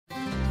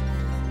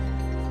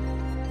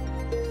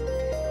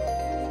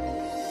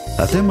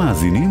אתם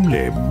מאזינים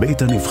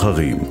לבית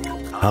הנבחרים,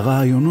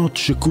 הרעיונות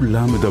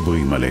שכולם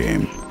מדברים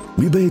עליהם,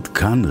 מבית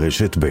כאן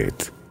רשת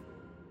בית.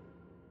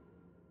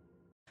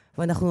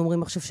 ואנחנו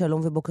אומרים עכשיו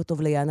שלום ובוקר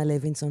טוב ליאנה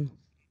לוינסון.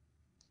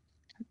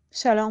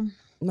 שלום.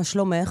 מה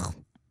שלומך?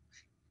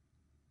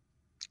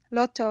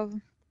 לא טוב.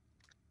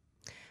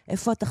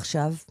 איפה את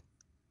עכשיו?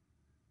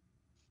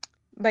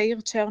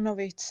 בעיר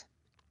צ'רנוביץ.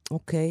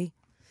 אוקיי.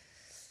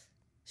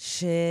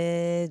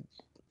 שזה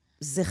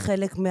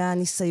חלק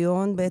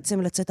מהניסיון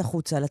בעצם לצאת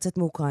החוצה, לצאת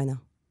מאוקראינה.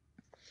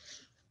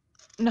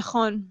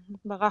 נכון,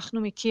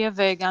 ברחנו מקייב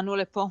והגענו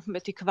לפה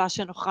בתקווה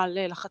שנוכל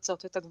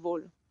לחצות את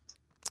הגבול.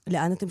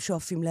 לאן אתם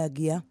שואפים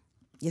להגיע?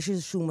 יש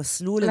איזשהו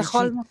מסלול?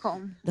 לכל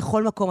מקום.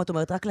 לכל מקום, את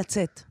אומרת, רק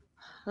לצאת?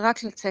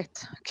 רק לצאת,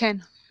 כן.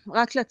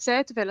 רק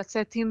לצאת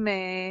ולצאת עם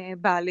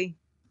בעלי.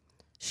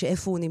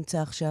 שאיפה הוא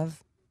נמצא עכשיו?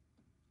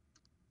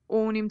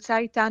 הוא נמצא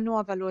איתנו,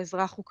 אבל הוא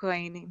אזרח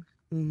אוקראיני.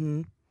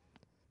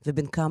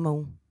 ובן כמה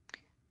הוא?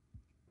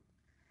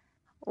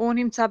 הוא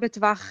נמצא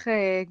בטווח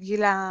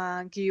גיל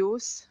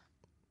הגיוס.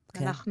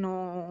 כן.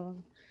 אנחנו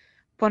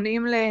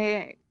פונים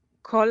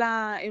לכל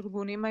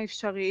הארגונים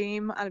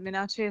האפשריים על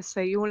מנת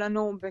שיסייעו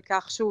לנו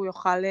בכך שהוא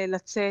יוכל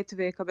לצאת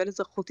ויקבל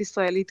אזרחות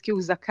ישראלית כי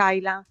הוא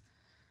זכאי לה.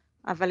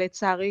 אבל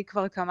לצערי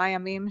כבר כמה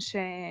ימים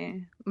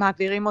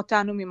שמעבירים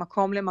אותנו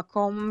ממקום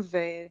למקום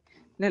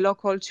וללא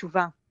כל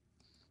תשובה,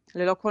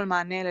 ללא כל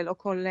מענה, ללא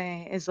כל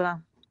עזרה.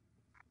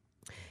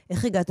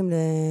 איך הגעתם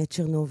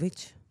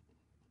לצ'רנוביץ'?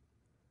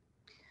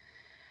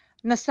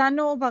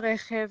 נסענו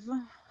ברכב,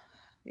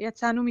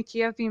 יצאנו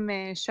מקייב עם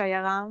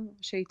שיירה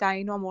שאיתה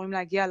היינו אמורים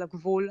להגיע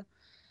לגבול.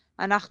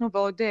 אנחנו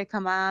בעוד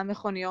כמה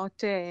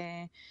מכוניות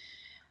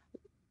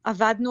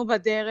עבדנו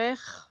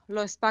בדרך,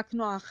 לא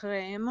הספקנו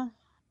אחריהם.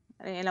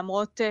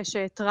 למרות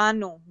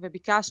שהתרענו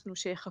וביקשנו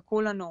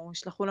שיחכו לנו,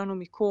 ישלחו לנו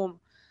מיקום,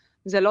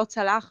 זה לא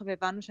צלח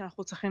והבנו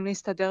שאנחנו צריכים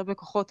להסתדר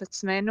בכוחות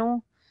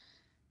עצמנו.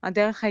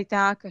 הדרך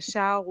הייתה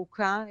קשה,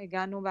 ארוכה,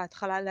 הגענו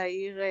בהתחלה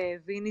לעיר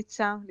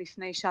ויניצה,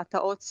 לפני שעת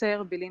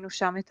העוצר, בילינו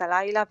שם את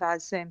הלילה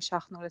ואז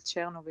המשכנו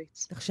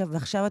לצ'רנוביץ.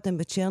 ועכשיו אתם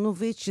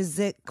בצ'רנוביץ,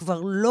 שזה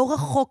כבר לא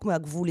רחוק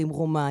מהגבול עם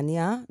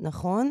רומניה,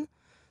 נכון?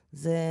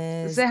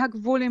 זה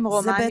הגבול עם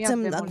רומניה ומולדובה.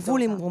 זה בעצם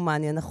הגבול עם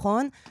רומניה,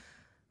 נכון?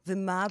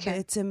 ומה כן.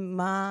 בעצם,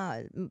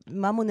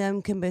 מה מונע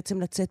מכם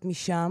בעצם לצאת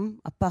משם?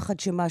 הפחד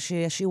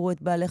שישאירו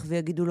את בעלך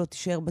ויגידו לו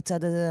תישאר בצד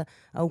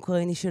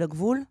האוקראיני של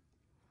הגבול?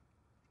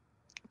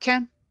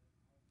 כן.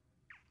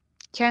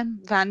 כן,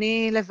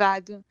 ואני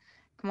לבד,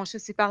 כמו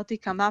שסיפרתי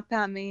כמה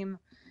פעמים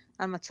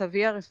על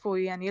מצבי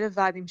הרפואי, אני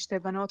לבד עם שתי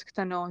בנות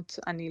קטנות,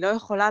 אני לא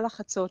יכולה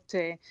לחצות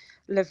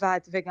לבד,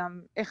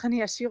 וגם איך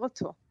אני אשאיר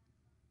אותו?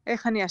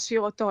 איך אני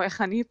אשאיר אותו?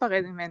 איך אני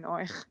אפרד ממנו?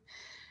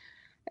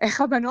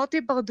 איך הבנות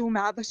יפרדו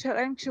מאבא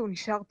שלהם כשהוא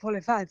נשאר פה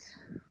לבד?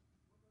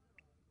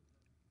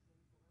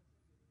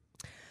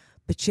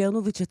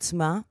 בצ'רנוביץ'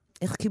 עצמה,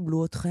 איך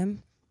קיבלו אתכם?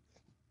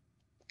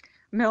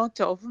 מאוד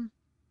טוב.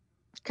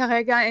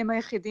 כרגע הם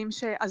היחידים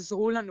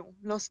שעזרו לנו,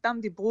 לא סתם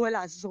דיברו אלא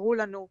עזרו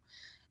לנו.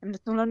 הם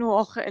נתנו לנו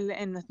אוכל,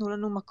 הם נתנו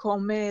לנו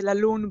מקום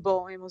ללון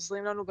בו, הם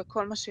עוזרים לנו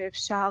בכל מה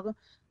שאפשר.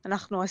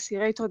 אנחנו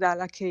אסירי תודה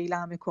לקהילה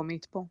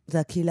המקומית פה. זה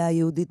הקהילה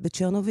היהודית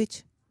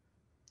בצ'רנוביץ'?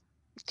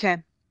 כן.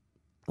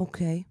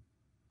 אוקיי.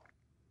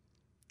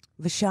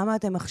 ושם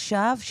אתם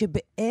עכשיו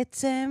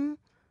שבעצם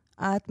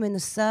את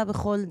מנסה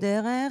בכל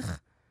דרך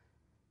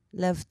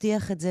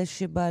להבטיח את זה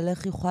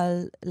שבעלך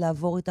יוכל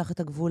לעבור איתך את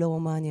הגבול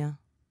לרומניה.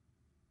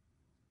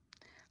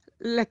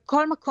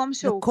 לכל מקום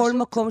שהוא לכל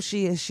מקום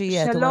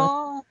שיהיה.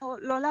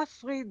 לא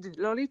להפריד,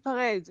 לא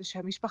להיפרד,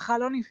 שהמשפחה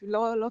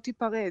לא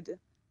תיפרד.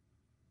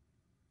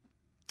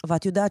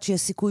 ואת יודעת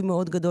שיש סיכוי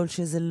מאוד גדול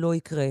שזה לא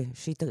יקרה,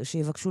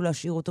 שיבקשו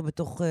להשאיר אותו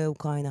בתוך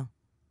אוקראינה.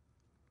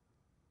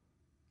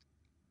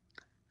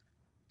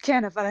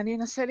 כן, אבל אני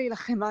אנסה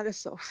להילחם עד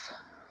הסוף.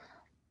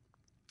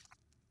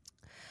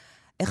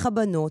 איך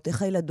הבנות,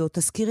 איך הילדות?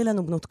 תזכירי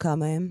לנו בנות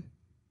כמה הם?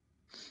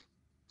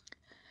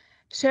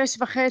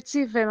 6.5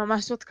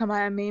 וממש עוד כמה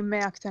ימים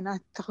הקטנה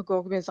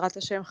תחגוג בעזרת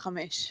השם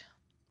 5.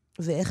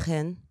 ואיך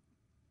הן?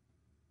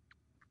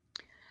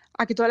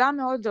 הגדולה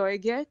מאוד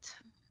דואגת.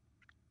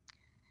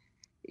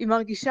 היא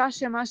מרגישה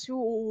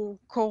שמשהו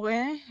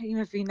קורה, היא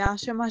מבינה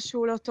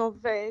שמשהו לא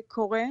טוב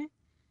קורה.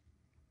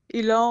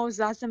 היא לא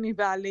זזה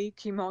מבעלי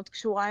כי היא מאוד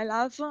קשורה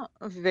אליו,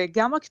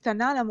 וגם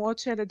הקטנה למרות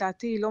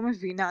שלדעתי היא לא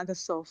מבינה עד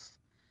הסוף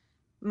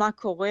מה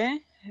קורה.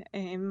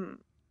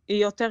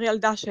 היא יותר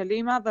ילדה של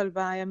אמא, אבל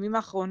בימים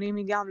האחרונים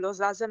היא גם לא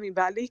זזה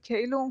מבעלי,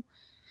 כאילו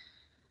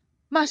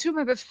משהו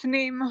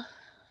מבפנים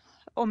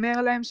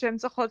אומר להם שהן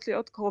צריכות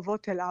להיות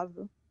קרובות אליו.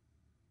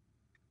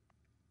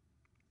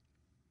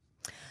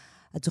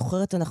 את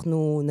זוכרת,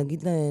 אנחנו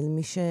נגיד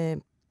למי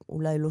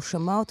שאולי לא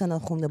שמע אותנו,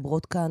 אנחנו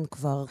מדברות כאן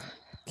כבר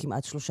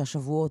כמעט 3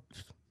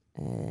 שבועות,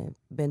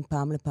 בין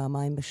פעם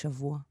לפעמיים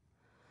בשבוע.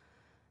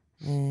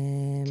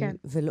 כן.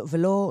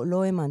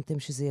 ולא האמנתם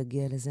שזה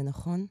יגיע לזה,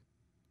 נכון?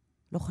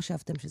 לא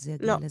חשבתם שזה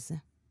יגיע לזה?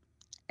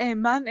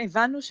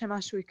 הבנו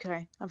שמשהו יקרה,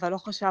 אבל לא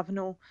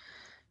חשבנו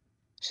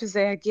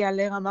שזה יגיע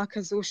לרמה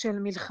כזו של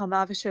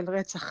מלחמה ושל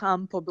רצח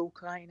עם פה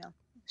באוקראינה.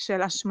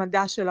 של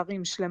השמדה של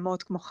ערים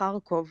שלמות כמו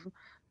חרקוב,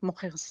 כמו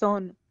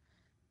חרסון.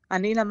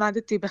 אני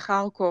למדתי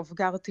בחרקוב,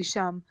 גרתי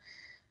שם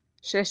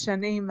 6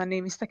 שנים,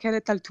 אני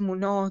מסתכלת על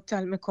תמונות,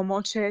 על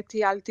מקומות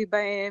שטיילתי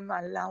בהם,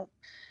 על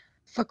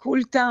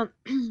הפקולטה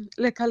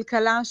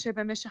לכלכלה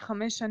שבמשך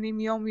 5 שנים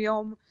יום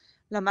יום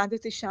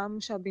למדתי שם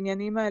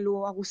שהבניינים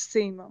האלו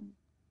הרוסים.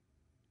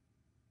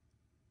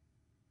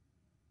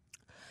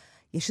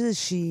 יש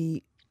איזושהי,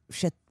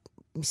 שאת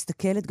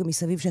מסתכלת גם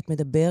מסביב, שאת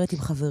מדברת עם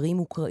חברים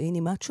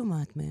אוקראינים, מה את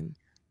שומעת מהם?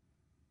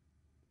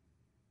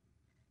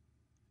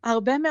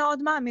 הרבה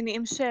מאוד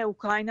מאמינים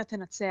שאוקראינה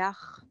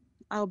תנצח,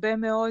 הרבה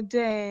מאוד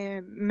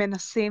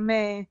מנסים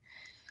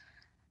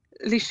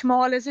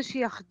לשמור על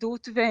איזושהי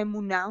אחדות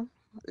ואמונה,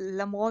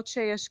 למרות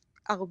שיש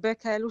הרבה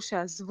כאלו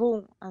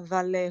שעזבו,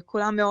 אבל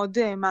כולם מאוד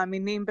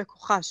מאמינים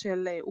בכוחה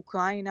של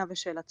אוקראינה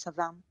ושל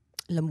הצבא.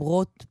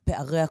 למרות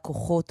פערי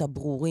הכוחות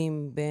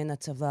הברורים בין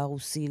הצבא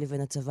הרוסי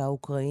לבין הצבא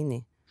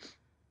האוקראיני.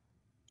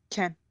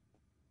 כן.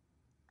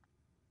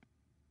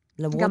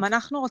 למרות... גם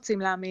אנחנו רוצים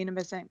להאמין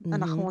בזה.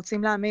 אנחנו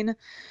רוצים להאמין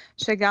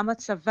שגם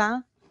הצבא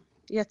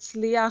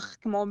יצליח,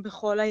 כמו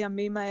בכל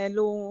הימים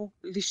האלו,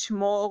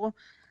 לשמור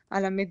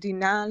על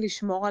המדינה,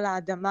 לשמור על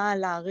האדמה,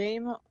 על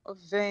הערים,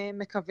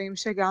 ומקווים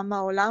שגם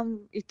העולם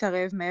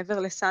יתערב מעבר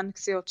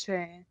לסנקציות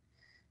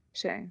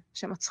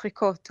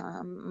שמצחיקות.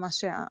 מה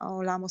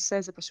שהעולם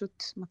עושה זה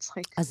פשוט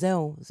מצחיק. אז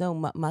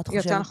זהו, מה את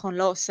חושבת? יותר נכון,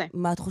 לא עושה.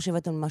 מה את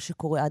חושבת על מה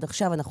שקורה עד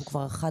עכשיו? אנחנו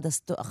כבר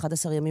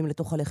 11 ימים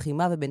לתוך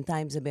הלחימה,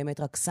 ובינתיים זה באמת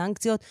רק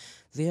סנקציות,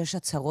 ויש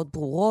הצהרות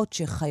ברורות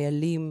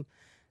שחיילים,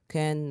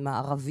 כן,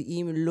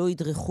 מערביים, לא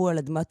ידרכו על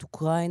אדמת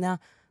אוקראינה.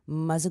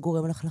 מה זה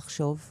גורם לך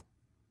לחשוב?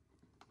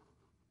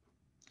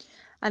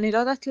 אני לא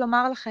יודעת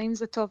לומר לך אם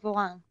זה טוב או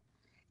רע.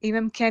 אם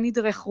הם כן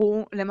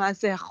ידרכו למה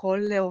זה יכול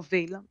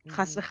להוביל,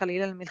 חס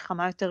וחלילה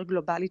למלחמה יותר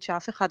גלובלית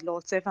שאף אחד לא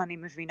רוצה ואני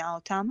מבינה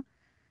אותם.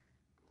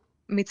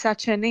 מצד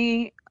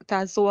שני,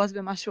 תעזרו אז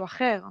במשהו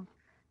אחר.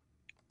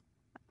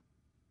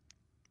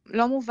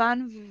 לא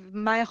מובן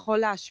מה יכול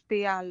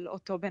להשפיע על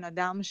אותו בן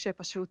אדם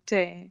שפשוט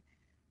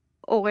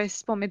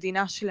הורס פה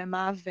מדינה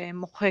שלמה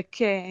ומוחק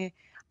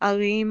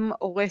ערים,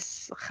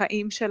 הורס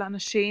חיים של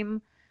אנשים,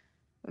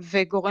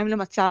 וגורם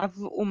למצב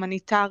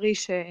הומניטרי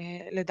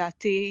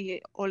שלדעתי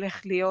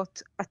הולך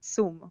להיות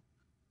עצום.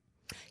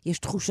 יש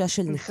תחושה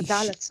של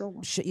מחדל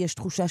עצום. יש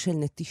תחושה של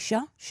נטישה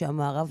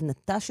שהמערב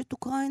נטש את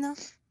אוקראינה?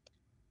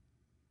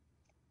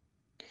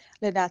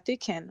 לדעתי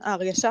כן.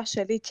 ההרגשה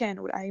שלי כן.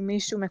 אולי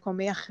מישהו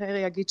מקומי אחר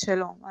יגיד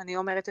שלא. אני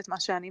אומרת את מה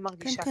שאני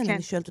מרגישה. כן,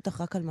 אני שואלת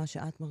אותך רק על מה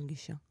שאת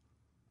מרגישה.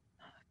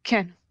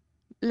 כן.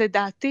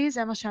 לדעתי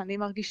זה מה שאני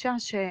מרגישה,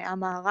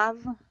 שהמערב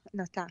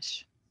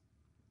נטש.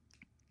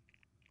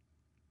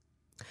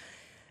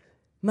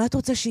 מה את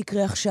רוצה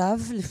שיקרה עכשיו?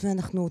 לפני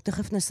אנחנו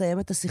תכף נסיים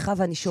את השיחה,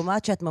 ואני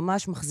שומעת שאת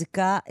ממש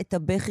מחזיקה את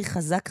הבכי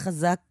חזק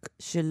חזק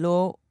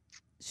שלא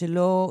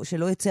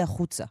יצא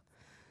החוצה.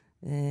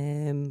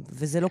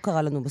 וזה לא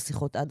קרה לנו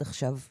בשיחות עד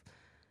עכשיו.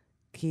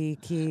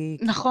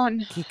 נכון.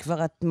 כי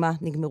כבר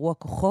נגמרו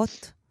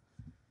הכוחות?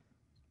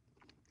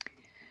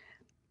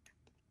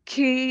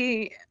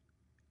 כי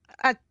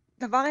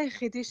הדבר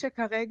היחידי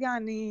שכרגע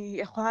אני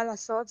יכולה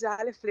לעשות זה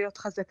א', להיות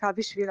חזקה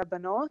בשביל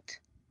הבנות,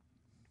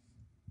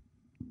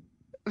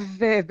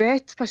 וב'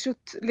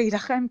 פשוט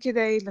להילחם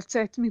כדי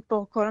לצאת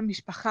מפה כל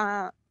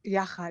המשפחה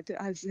יחד.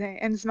 אז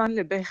אין זמן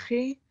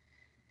לבכי,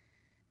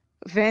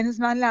 ואין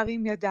זמן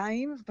להרים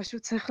ידיים,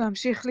 ופשוט צריך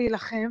להמשיך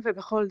להילחם,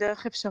 ובכל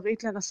דרך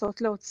אפשרית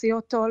לנסות להוציא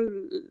אותו,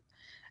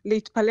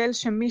 להתפלל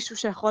שמישהו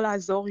שיכול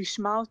לעזור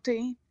ישמע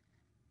אותי.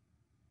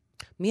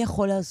 מי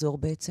יכול לעזור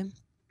בעצם?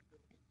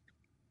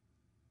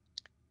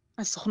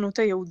 הסוכנות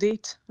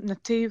היהודית,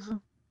 נתיב,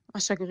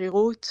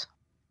 השגרירות,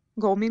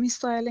 גורמים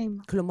ישראלים.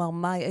 כלומר,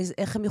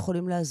 איך הם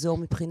יכולים לעזור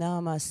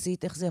מבחינה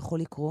מעשית? איך זה יכול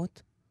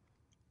לקרות?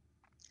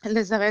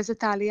 לזרז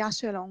את העלייה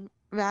שלו,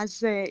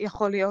 ואז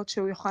יכול להיות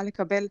שהוא יוכל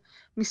לקבל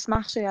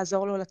מסמך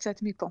שיעזור לו לצאת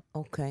מפה.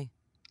 אוקיי.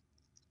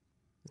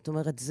 זאת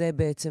אומרת, זה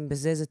בעצם,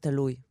 בזה זה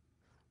תלוי.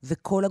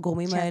 וכל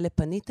הגורמים האלה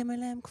פניתם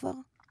אליהם כבר?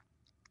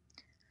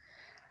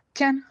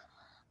 כן.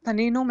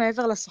 פנינו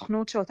מעבר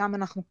לסוכנות שאותם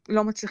אנחנו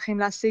לא מצליחים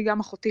להשיג, גם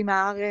אחותי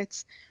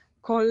מהארץ,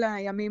 כל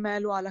הימים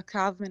האלו על הקו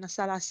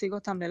מנסה להשיג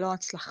אותם ללא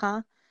הצלחה.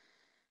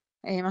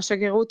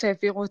 השגרירות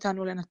העבירו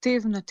אותנו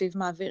לנתיב, נתיב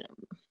מעביר.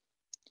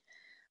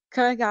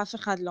 כרגע אף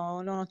אחד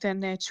לא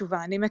נותן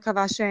תשובה. אני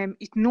מקווה שהם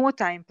ייתנו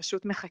אותה, הם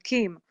פשוט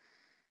מחכים.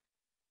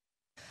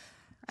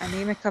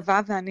 אני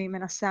מקווה ואני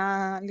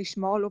מנסה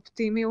לשמור על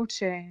אופטימיות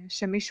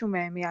שמישהו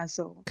מהם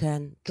יעזור.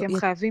 כן. כי הם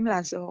חייבים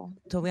לעזור.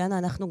 טוב, יאנה,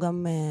 אנחנו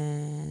גם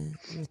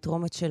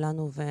נתרום את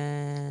שלנו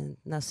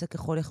ונעשה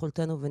ככל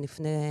יכולתנו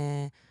ונפנה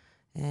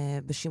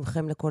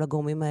בשמכם לכל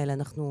הגורמים האלה.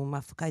 אנחנו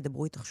מהפקה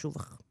ידברו איתך שוב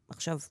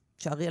עכשיו,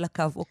 שערי על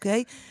הקו,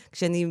 אוקיי?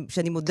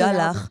 כשאני מודה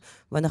לך,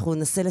 ואנחנו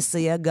ננסה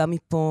לסייע גם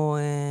מפה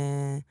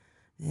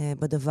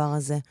בדבר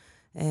הזה.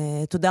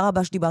 תודה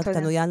רבה שדיברת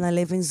איתנו. יאנה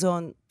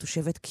לוינזון,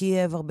 תושבת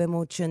קייב הרבה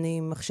מאוד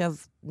שנים, עכשיו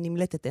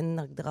נמלטת, אין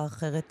הגדרה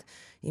אחרת,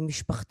 עם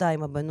משפחתה,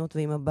 עם הבנות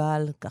ועם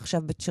הבעל,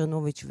 עכשיו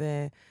בצ'רנוביץ'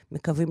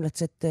 ומקווים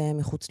לצאת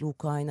מחוץ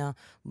לאוקראינה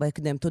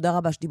בהקדם. תודה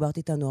רבה שדיברת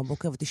איתנו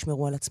הבוקר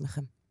ותשמרו על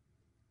עצמכם.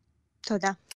 תודה.